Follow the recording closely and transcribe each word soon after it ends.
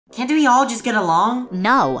Can't we all just get along?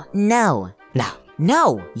 No. No.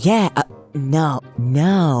 No. Yeah, no.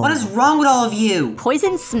 What is wrong with all of you?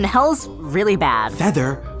 Poison smells really bad.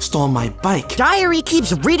 Feather stole my bike. Diary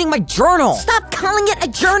keeps reading my journal. Stop calling it a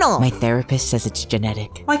journal. My therapist says it's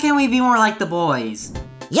genetic. Why can't we be more like the boys?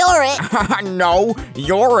 You're it. No,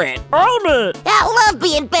 you're it. I'm it. I love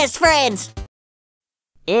being best friends.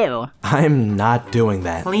 Ew. I'm not doing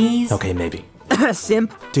that. Please? Okay, maybe.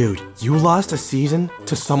 Simp. Dude, you lost a season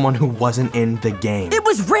to someone who wasn't in the game. It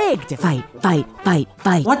was rigged. Fight.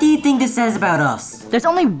 What do you think this says about us? There's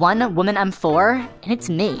only one woman I'm for, and it's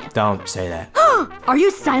me. Don't say that. Are you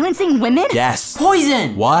silencing women? Yes.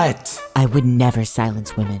 Poison! What? I would never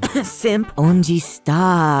silence women. Simp. Onji,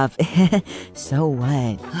 stop. So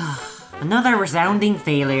what? Another resounding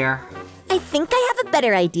failure. I think I have a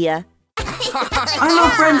better idea. I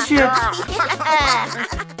love friendship!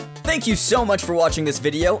 Thank you so much for watching this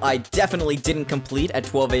video. I definitely didn't complete at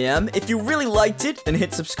 12 a.m. If you really liked it, then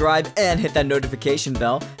hit subscribe and hit that notification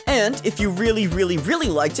bell. And if you really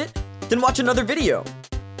liked it, then watch another video.